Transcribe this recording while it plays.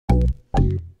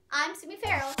I'm Simi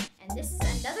Farrell, and this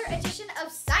is another edition of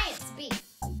Science Beat.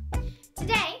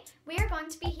 Today, we are going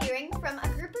to be hearing from a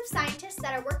group of scientists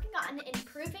that are working on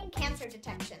improving cancer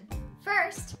detection.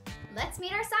 First, let's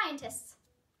meet our scientists.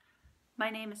 My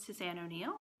name is Suzanne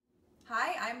O'Neill.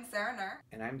 Hi, I'm Sarah Nur.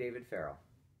 And I'm David Farrell.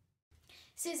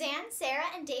 Suzanne, Sarah,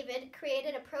 and David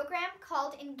created a program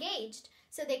called Engaged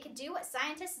so they could do what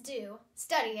scientists do,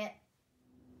 study it.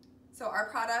 So our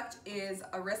product is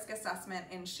a risk assessment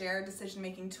and shared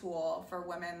decision-making tool for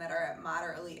women that are at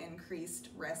moderately increased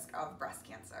risk of breast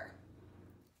cancer.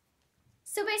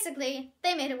 So basically,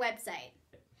 they made a website.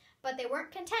 But they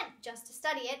weren't content just to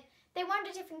study it. They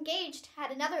wondered if Engaged had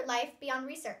another life beyond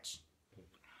research.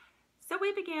 So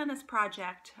we began this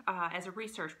project as a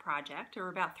research project. We're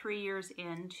about 3 years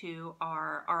into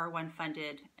our R1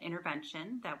 funded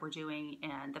intervention that we're doing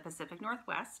in the Pacific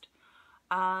Northwest.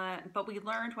 But we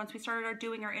learned once we started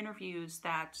doing our interviews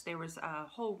that there was a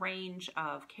whole range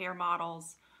of care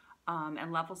models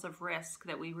and levels of risk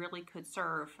that we really could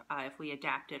serve if we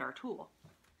adapted our tool.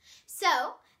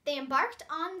 So they embarked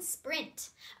on Sprint,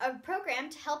 a program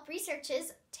to help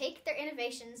researchers take their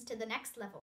innovations to the next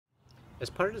level. As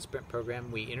part of the Sprint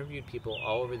program, we interviewed people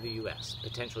all over the U.S.,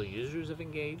 potential users of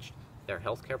Engaged, their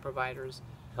healthcare providers,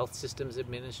 health systems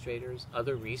administrators,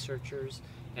 other researchers,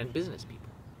 and business people.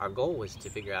 Our goal was to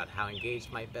figure out how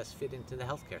Engaged might best fit into the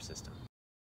healthcare system.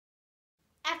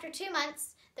 After 2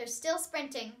 months, they're still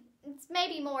sprinting. It's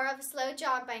maybe more of a slow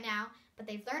jog by now, but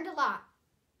they've learned a lot.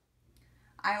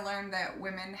 I learned that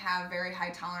women have very high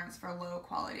tolerance for low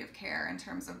quality of care in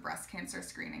terms of breast cancer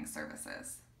screening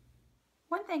services.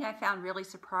 One thing I found really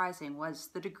surprising was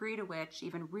the degree to which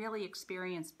even really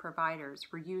experienced providers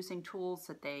were using tools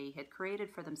that they had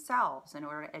created for themselves in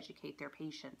order to educate their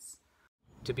patients.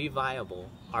 To be viable,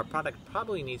 our product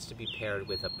probably needs to be paired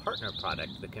with a partner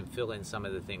product that can fill in some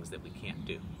of the things that we can't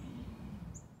do.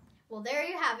 Well, there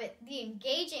you have it, the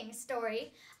engaging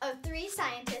story of 3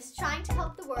 scientists trying to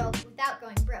help the world without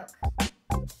going broke.